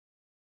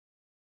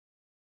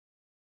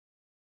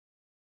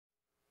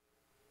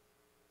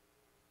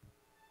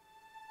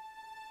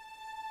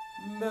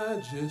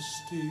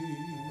majesty.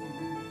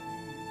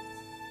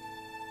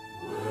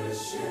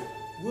 Worship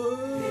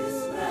His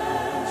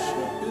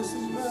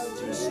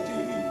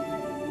majesty.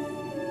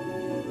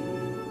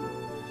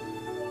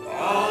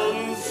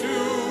 unto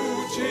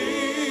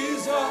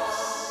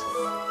Jesus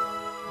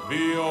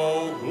be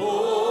all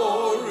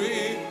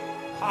glory,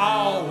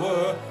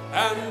 power,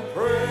 and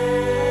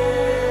praise.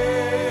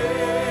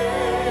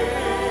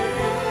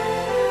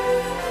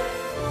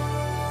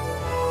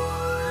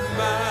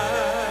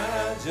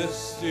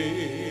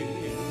 Majesty,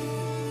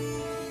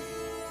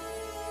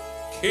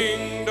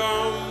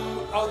 kingdom,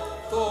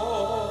 authority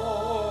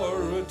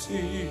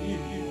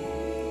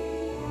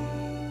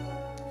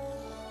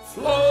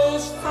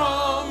flows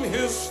from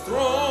his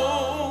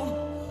throne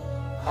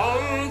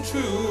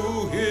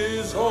unto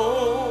his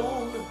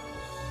own,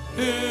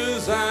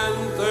 his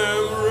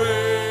anthem reigns.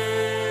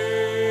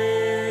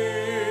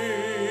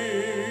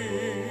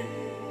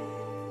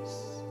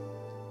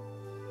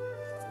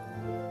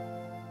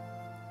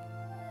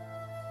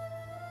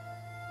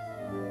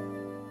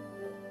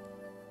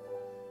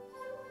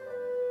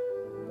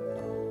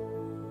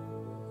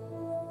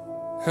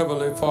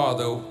 Heavenly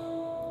Father,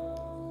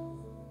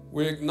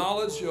 we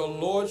acknowledge your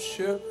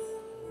lordship.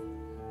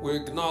 We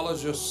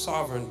acknowledge your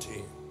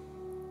sovereignty.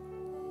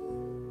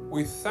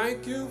 We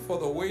thank you for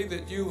the way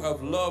that you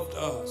have loved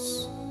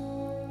us.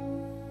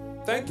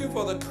 Thank you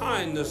for the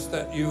kindness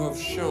that you have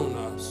shown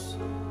us.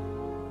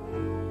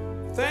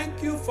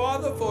 Thank you,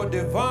 Father, for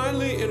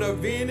divinely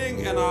intervening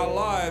in our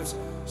lives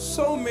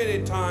so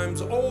many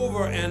times,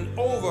 over and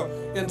over,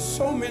 in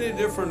so many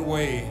different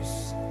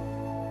ways.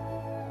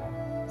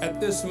 At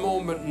this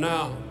moment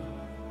now,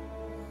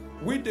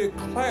 we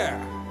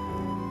declare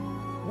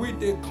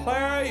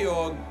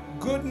your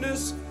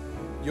goodness,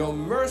 your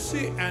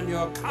mercy, and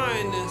your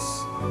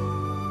kindness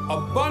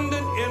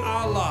abundant in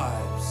our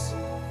lives.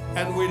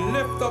 And we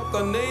lift up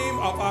the name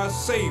of our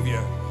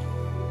Savior,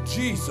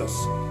 Jesus,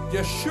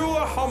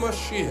 Yeshua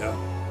HaMashiach,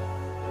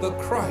 the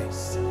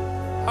Christ.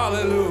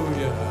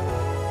 Hallelujah.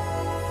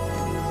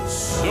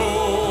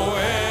 So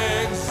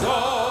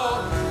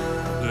exalt,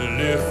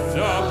 lift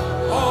up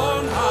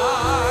on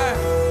high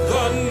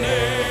the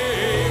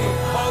name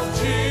of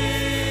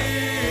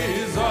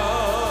Jesus.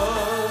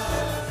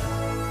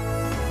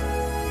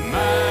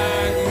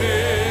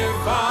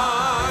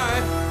 Magnify,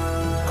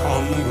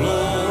 come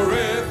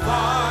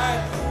glorify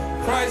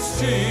Christ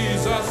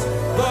Jesus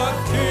the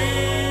King.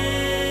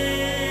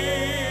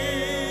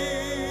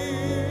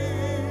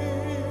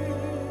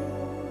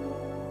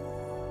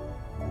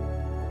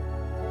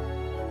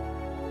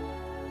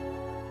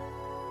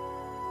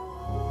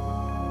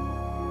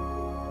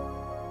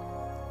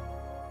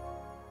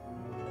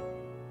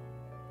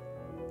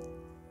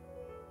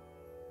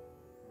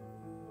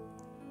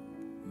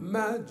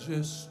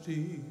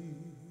 Majesty,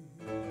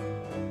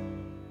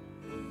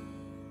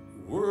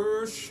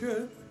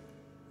 worship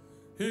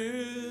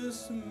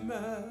his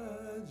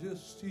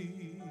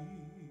majesty.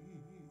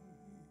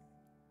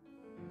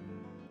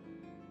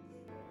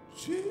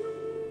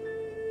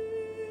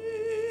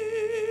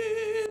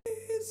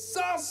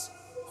 Jesus,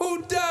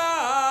 who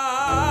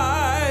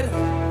died,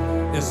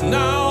 is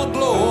now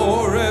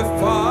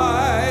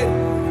glorified,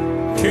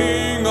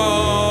 King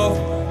of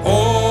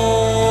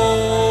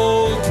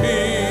all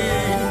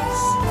kings.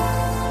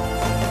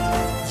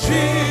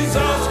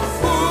 Jesus,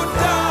 who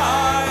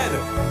died,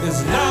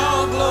 is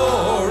now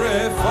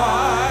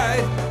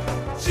glorified.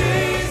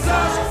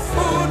 Jesus,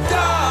 who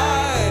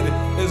died,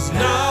 is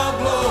now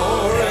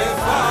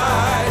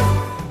glorified.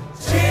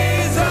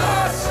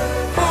 Jesus,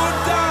 who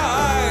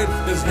died,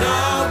 is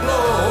now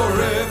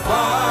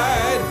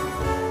glorified,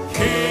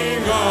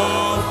 King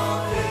of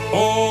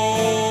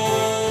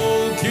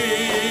all kings.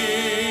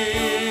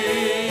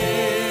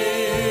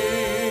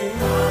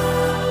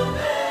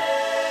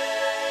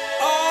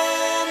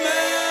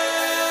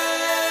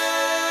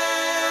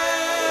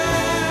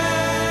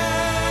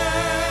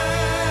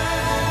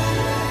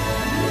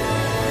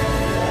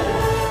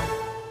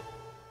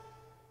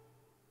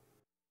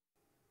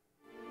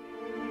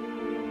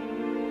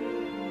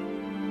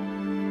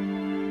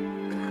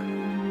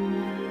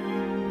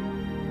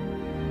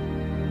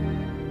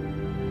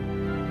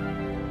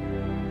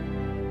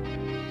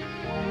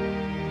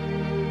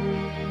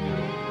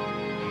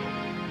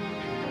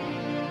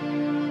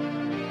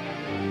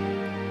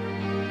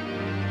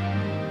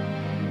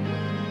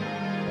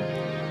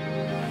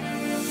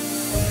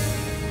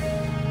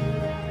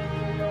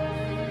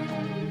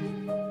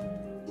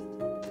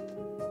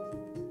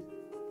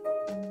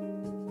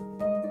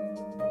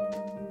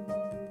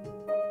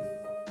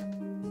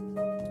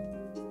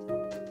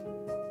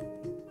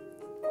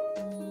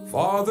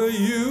 Father,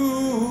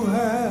 you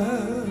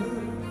have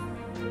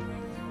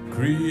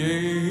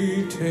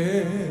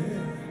created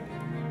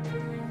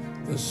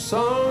the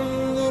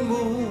sun, the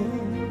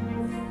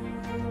moon,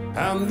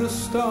 and the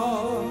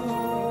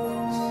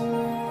stars.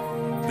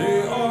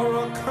 They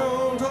are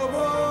accountable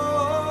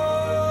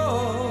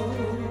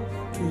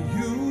to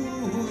you,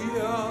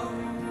 Yah.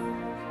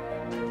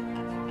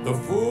 The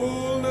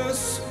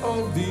fullness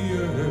of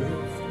the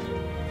earth,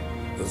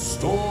 the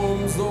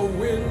storms, the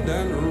wind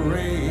and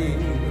rain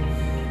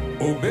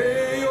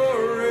obey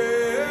your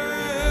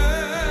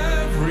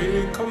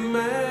every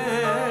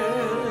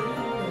command.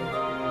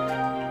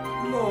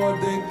 Lord,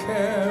 they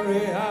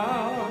carry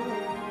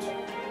out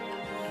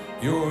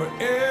your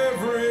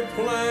every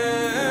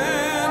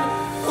plan.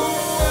 Who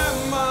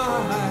am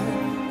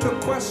I to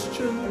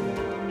question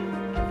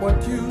what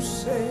you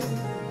say?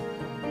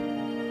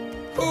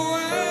 Who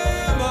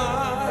am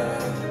I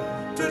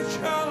to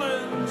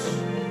challenge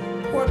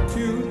what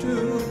you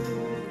do?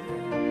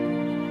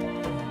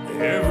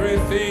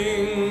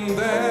 Everything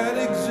that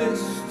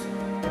exists,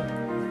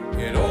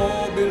 it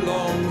all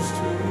belongs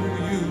to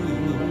you,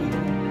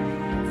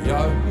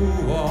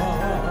 Yahuwah,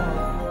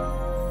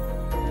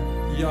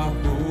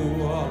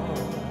 Yahuwah.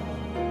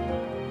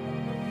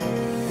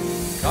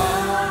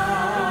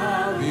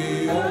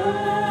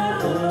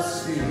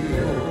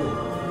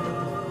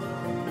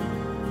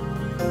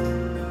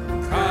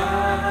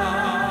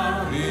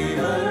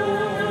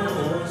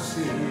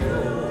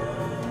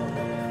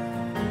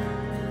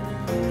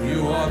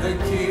 The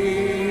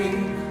King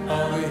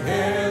of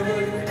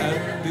heaven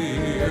and the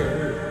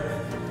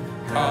earth,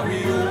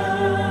 Kabiosio,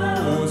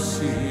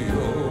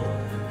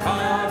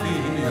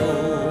 Kabiosi,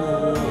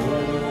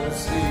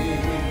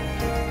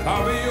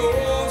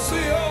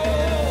 Kabiosio,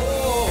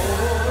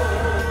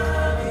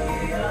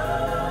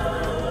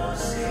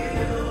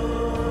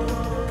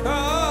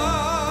 Kabiosio.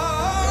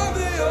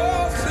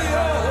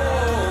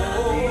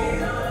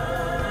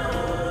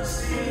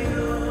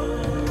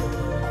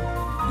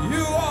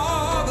 You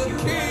are the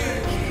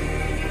King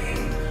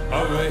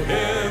of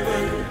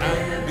heaven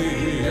and the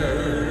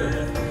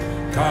earth,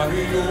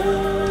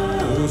 Kabiosio,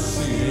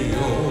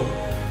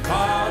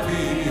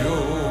 Kabiosi.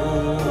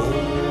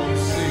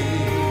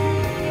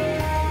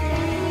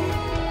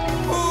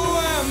 Who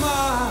am I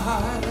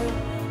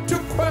to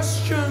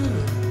question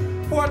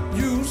what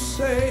you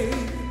say?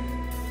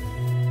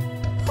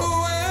 Who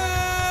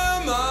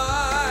am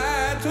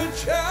I to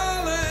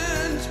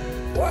challenge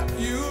what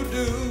you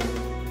do?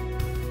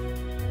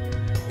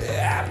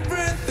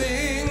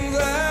 Everything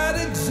that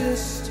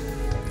exists,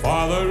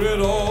 Father, it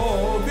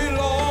all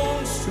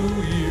belongs to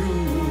you,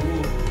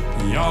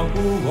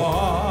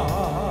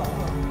 Yahuwah,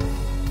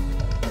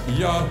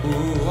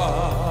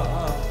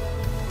 Yahuwah.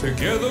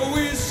 Together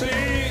we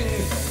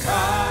sing,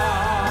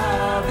 Kabiosio,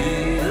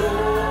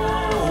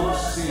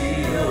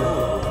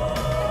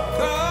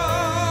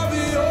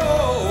 Kabiosio.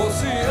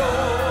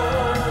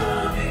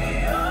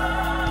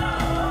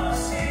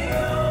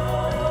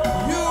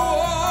 You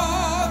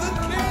are the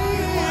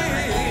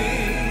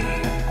King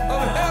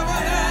of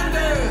heaven and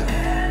earth,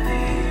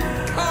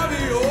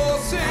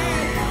 Kabiosio,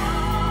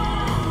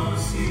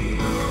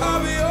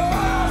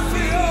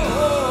 Kabiosio.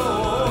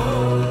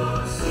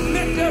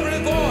 Lift every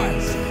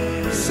voice,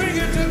 sing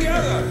it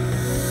together.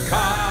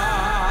 Kabiosio,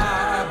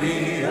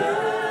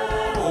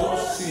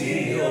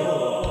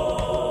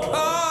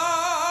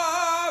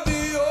 Kabiosio.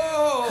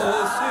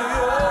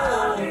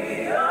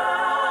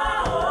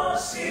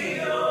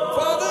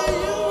 Father,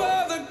 you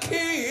are the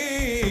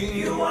King.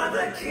 You are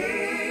the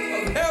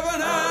King of heaven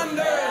and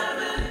earth.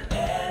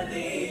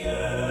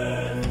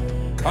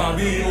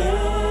 Kabiosio,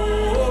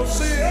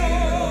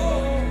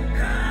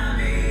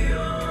 Kabiosio.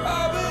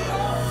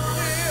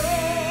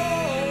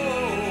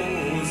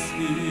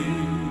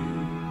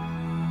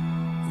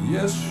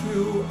 Yes,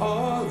 you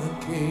are the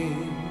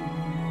King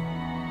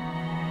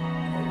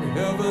of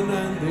heaven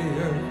and the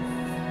earth.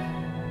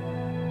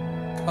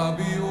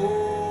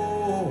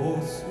 Kabiosi,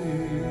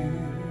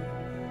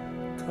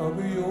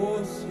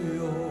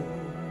 Kabiosio.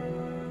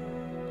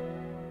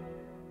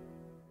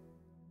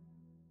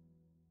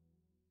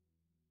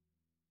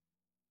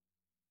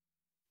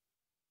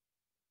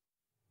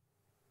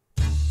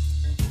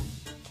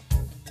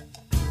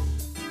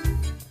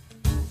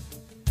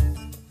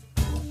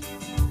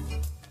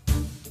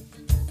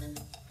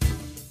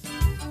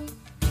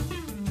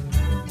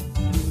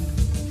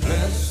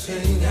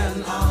 Blessing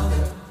and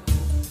honor,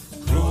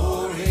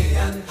 glory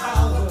and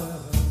power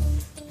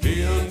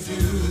be unto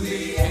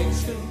the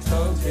Ancient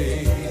of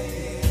Days.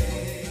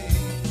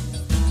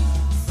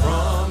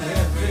 From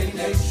every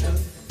nation,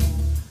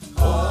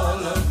 all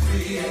of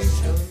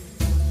creation,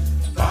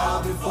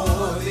 bow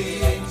before the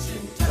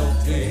Ancient of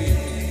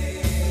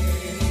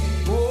Days.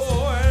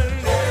 Oh,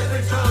 and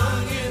every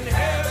tongue in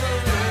heaven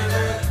and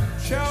earth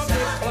shall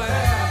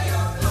declare,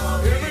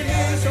 every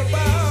knee shall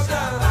bow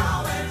down.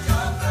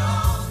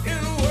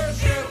 In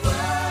worship,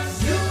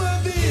 you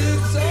will be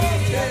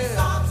exalted,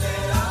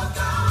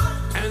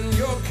 and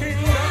your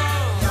kingdom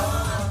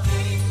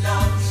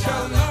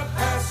shall not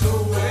pass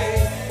away.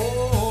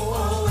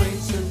 Oh,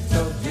 Ancient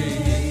of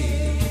Days.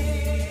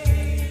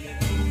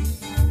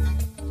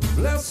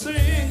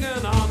 Blessing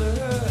and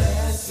honor,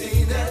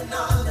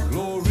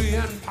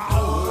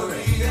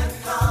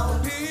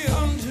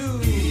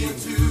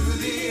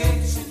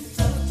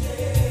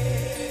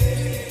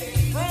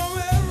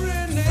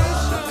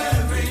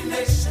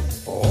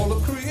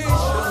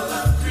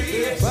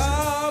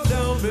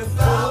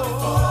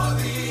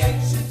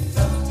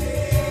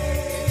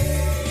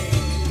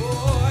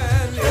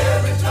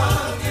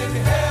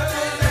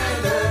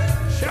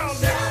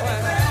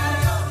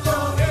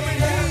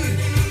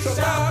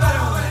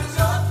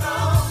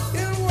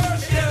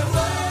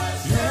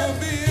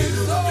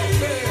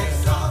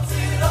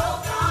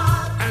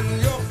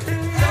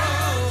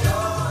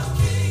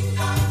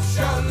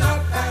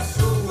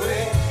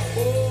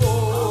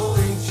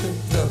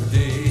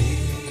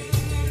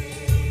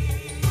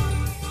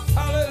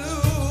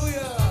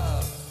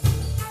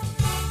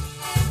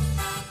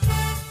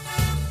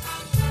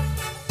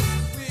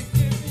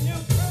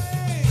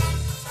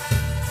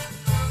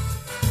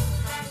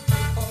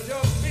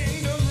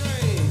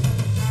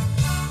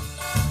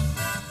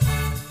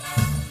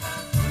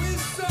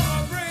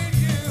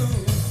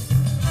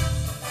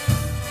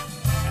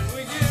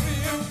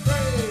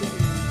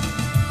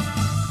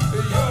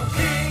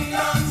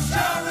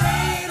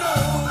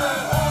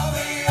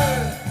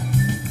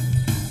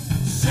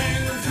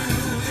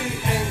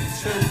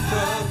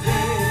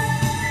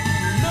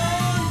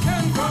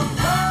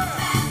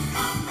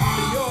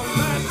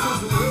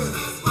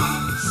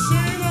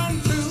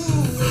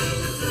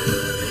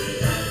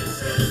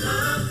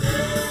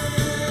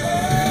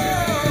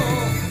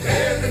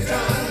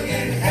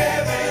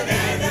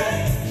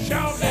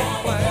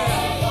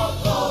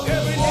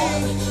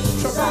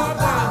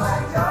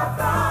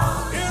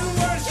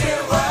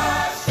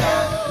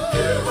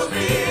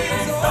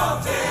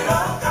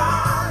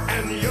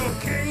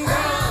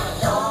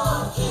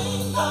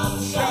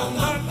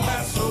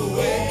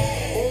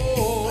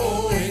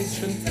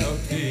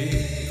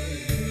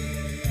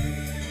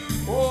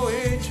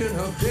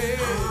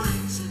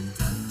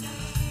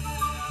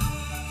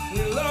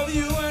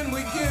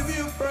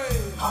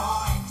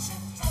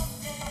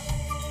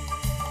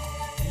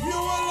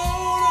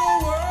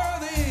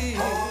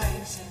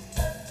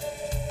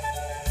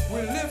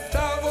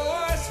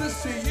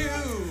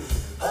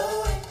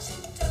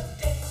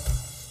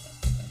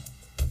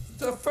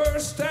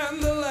 first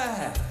and the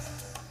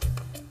last,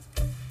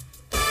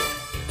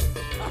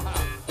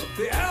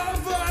 the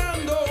Alpha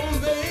and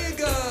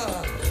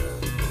Omega,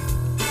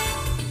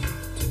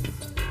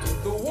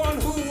 the one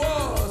who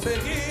was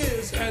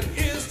and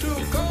is to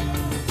come,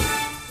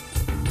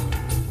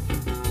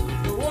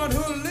 the one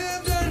who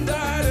lived and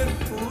died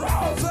and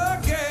rose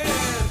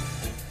again.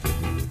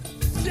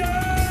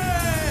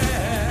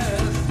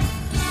 Yes,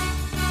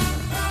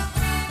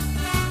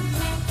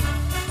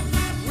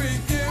 we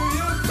give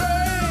you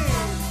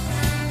praise,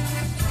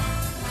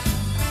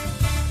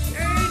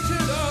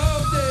 Ancient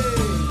of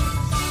Days,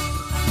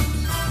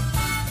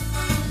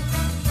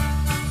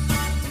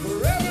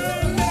 forever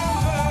and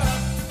ever.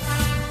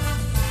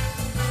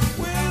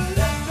 We'll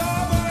lift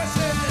our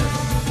voices.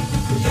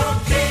 Your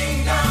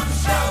kingdom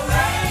shall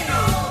reign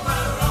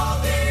over all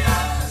the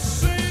earth.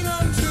 Sing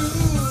unto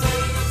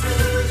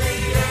The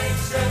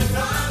ancient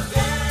of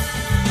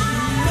days.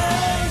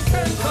 none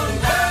can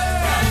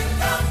compare.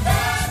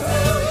 To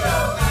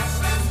your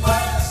matchless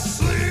worth.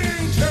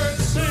 Sing, church,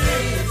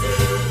 sing. To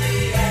the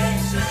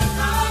ancient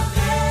of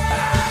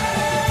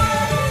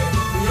days.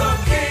 Your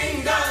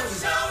kingdom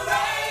shall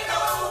reign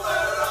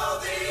over all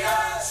the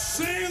earth.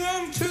 Sing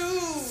unto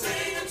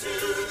Sing unto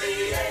the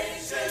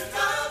ancient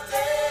of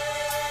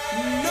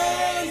days.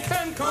 none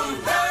can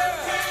compare.